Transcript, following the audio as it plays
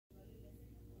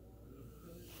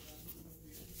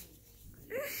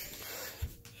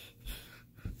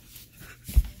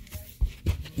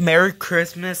Merry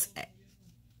Christmas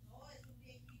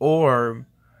or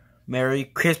Merry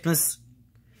Christmas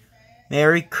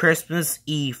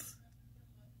Eve.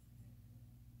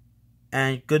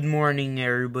 And good morning,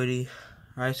 everybody.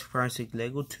 I surprised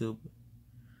Lego Tube.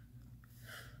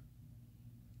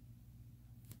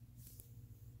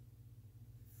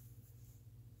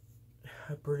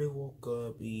 I pretty woke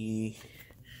up y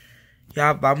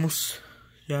ya vamos.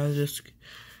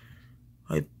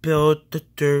 I built the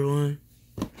third one.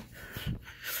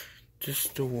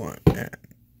 Just the one.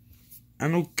 I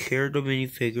don't care the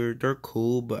minifigure. They're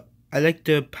cool, but I like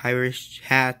the pirate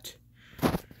hat.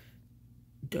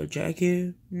 The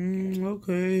jacket.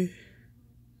 Okay.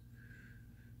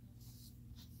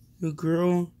 The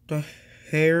girl. The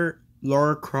hair.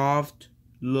 Lara Croft.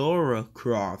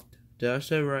 Did I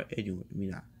say it right? Anyway,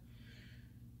 mira.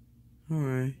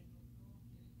 Alright.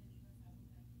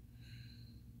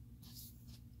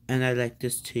 And I like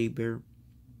this teddy bear.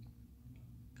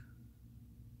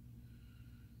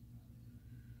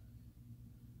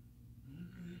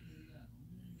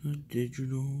 Did you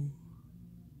know?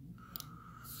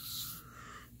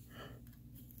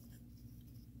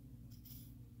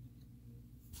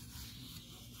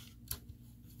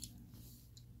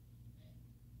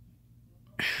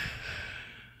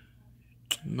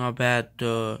 Not bad.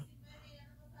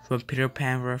 From Peter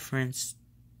Pan reference.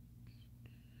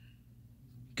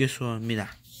 Guess what? Mira.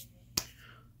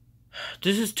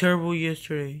 This is terrible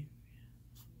yesterday.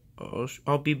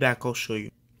 I'll be back. I'll show you.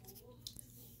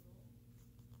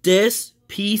 This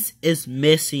piece is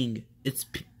missing.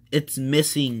 It's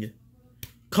missing.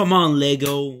 Come on,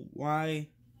 Lego. Why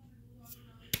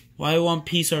one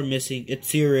piece are missing? It's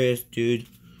serious, dude.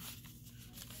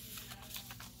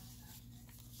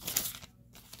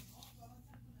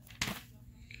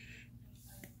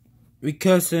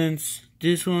 Because since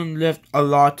this one left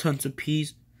tons of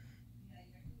pieces.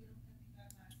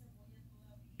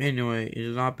 Anyway,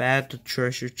 it's not bad. The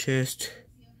treasure chest.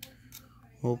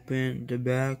 Open the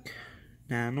back.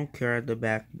 Nah, I don't care at the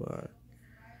back, but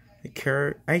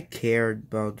I cared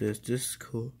about this. This is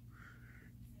cool.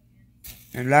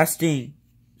 And last thing,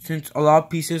 since a lot of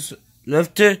pieces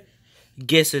left to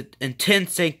guess it in 10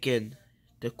 seconds.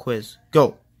 The quiz.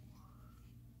 Go.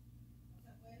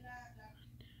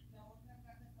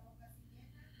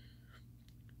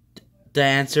 The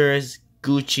answer is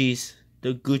Gucci's.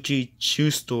 The Gucci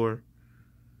shoe store.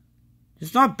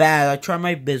 It's not bad. I try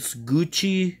my best.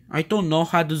 Gucci. I don't know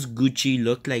how does Gucci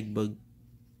look like, but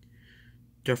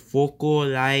their focal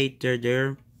light, they're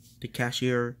there. The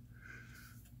cashier.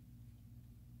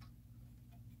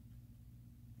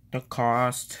 The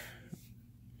cost.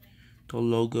 The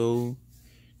logo.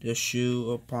 The shoe,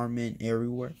 apartment,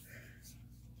 everywhere.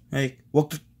 Like,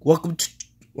 welcome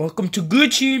to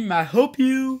Gucci. I help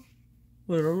you.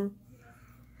 Whatever.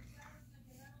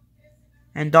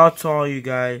 And that's all, you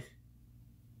guys.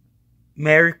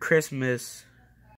 Merry Christmas.